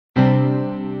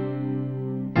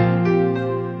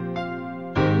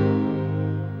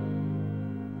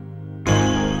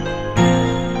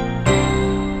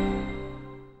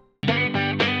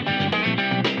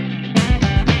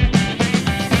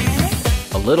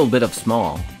little bit of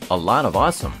small, a lot of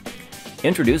awesome.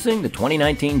 Introducing the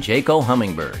 2019 Jayco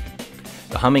Hummingbird.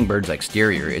 The Hummingbird's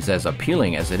exterior is as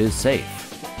appealing as it is safe.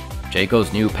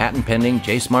 Jayco's new patent-pending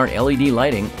J-Smart LED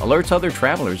lighting alerts other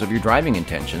travelers of your driving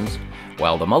intentions,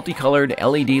 while the multicolored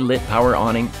LED lit power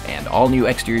awning and all-new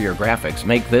exterior graphics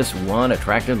make this one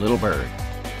attractive little bird.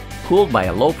 Cooled by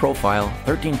a low-profile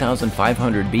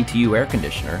 13,500 BTU air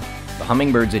conditioner, the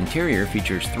Hummingbird's interior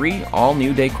features 3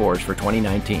 all-new decors for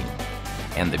 2019,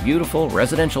 and the beautiful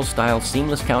residential-style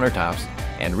seamless countertops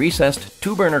and recessed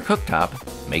 2-burner cooktop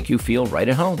make you feel right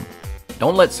at home.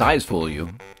 Don't let size fool you.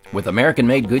 With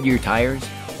American-made Goodyear tires,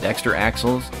 Dexter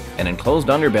axles, an enclosed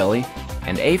underbelly,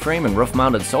 and A-frame and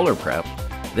roof-mounted solar prep,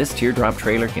 this teardrop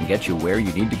trailer can get you where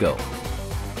you need to go.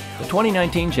 The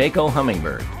 2019 Jayco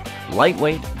Hummingbird.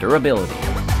 Lightweight durability.